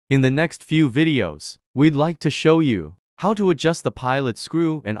In the next few videos, we'd like to show you how to adjust the pilot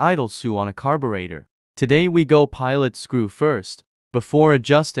screw and idle screw on a carburetor. Today we go pilot screw first. Before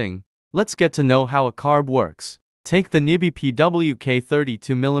adjusting, let's get to know how a carb works. Take the Nibby PWK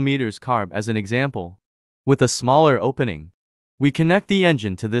 32mm carb as an example. With a smaller opening, we connect the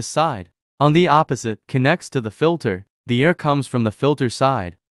engine to this side. On the opposite, connects to the filter. The air comes from the filter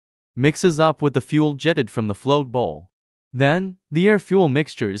side, mixes up with the fuel jetted from the float bowl. Then, the air-fuel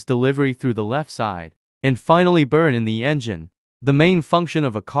mixture is delivered through the left side, and finally burn in the engine. The main function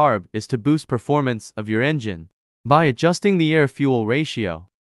of a carb is to boost performance of your engine by adjusting the air-fuel ratio.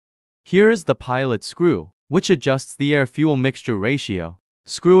 Here is the pilot screw, which adjusts the air-fuel mixture ratio,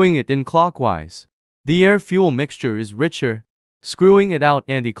 screwing it in clockwise. The air-fuel mixture is richer, screwing it out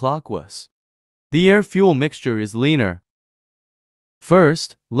anti-clockwise. The air-fuel mixture is leaner.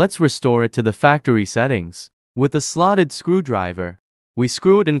 First, let's restore it to the factory settings. With a slotted screwdriver, we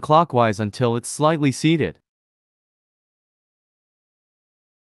screw it in clockwise until it's slightly seated.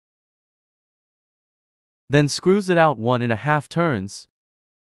 Then screws it out 1.5 turns.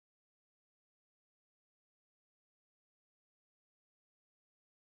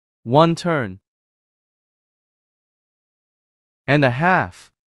 One turn and a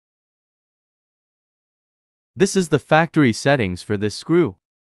half. This is the factory settings for this screw.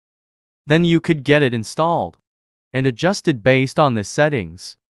 Then you could get it installed and adjusted based on the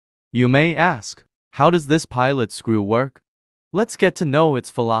settings. You may ask, how does this pilot screw work? Let's get to know its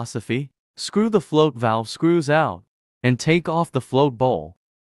philosophy. Screw the float valve screws out and take off the float bowl.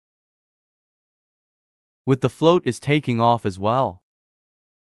 With the float is taking off as well,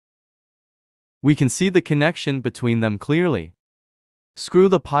 we can see the connection between them clearly. Screw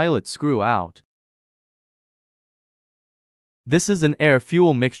the pilot screw out. This is an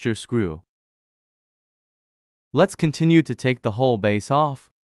air-fuel mixture screw. Let's continue to take the whole base off.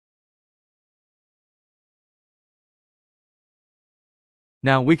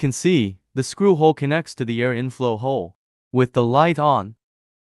 Now we can see the screw hole connects to the air inflow hole. With the light on,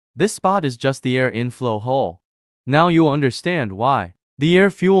 this spot is just the air inflow hole. Now you'll understand why. The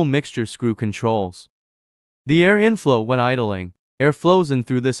air-fuel mixture screw controls the air inflow when idling. Air flows in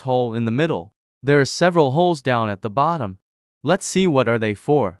through this hole in the middle. There are several holes down at the bottom. Let's see what are they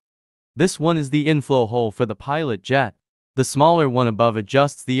for. This one is the inflow hole for the pilot jet. The smaller one above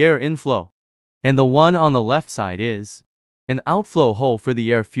adjusts the air inflow. And the one on the left side is an outflow hole for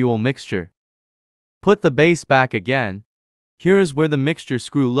the air-fuel mixture. Put the base back again. Here is where the mixture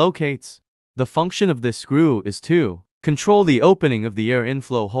screw locates. The function of this screw is to control the opening of the air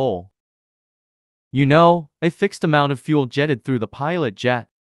inflow hole. You know, a fixed amount of fuel jetted through the pilot jet.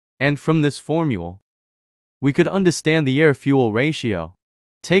 And from this formula, we could understand the air-fuel ratio.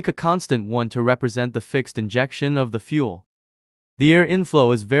 Take a constant 1 to represent the fixed injection of the fuel. The air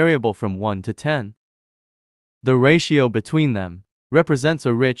inflow is variable from 1 to 10. The ratio between them represents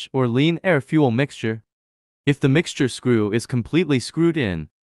a rich or lean air-fuel mixture. If the mixture screw is completely screwed in,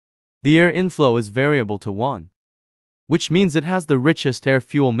 the air inflow is variable to 1, which means it has the richest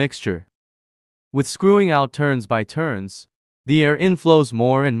air-fuel mixture. With screwing out turns by turns, the air inflows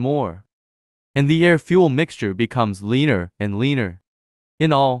more and more, and the air-fuel mixture becomes leaner and leaner.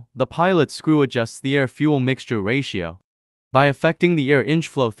 In all, the pilot screw adjusts the air-fuel mixture ratio by affecting the air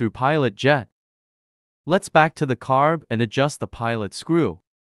inflow through pilot jet. Let's back to the carb and adjust the pilot screw.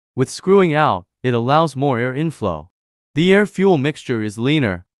 With screwing out, it allows more air inflow. The air-fuel mixture is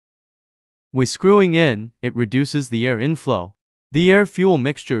leaner. With screwing in, it reduces the air inflow. The air-fuel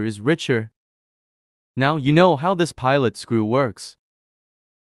mixture is richer. Now you know how this pilot screw works.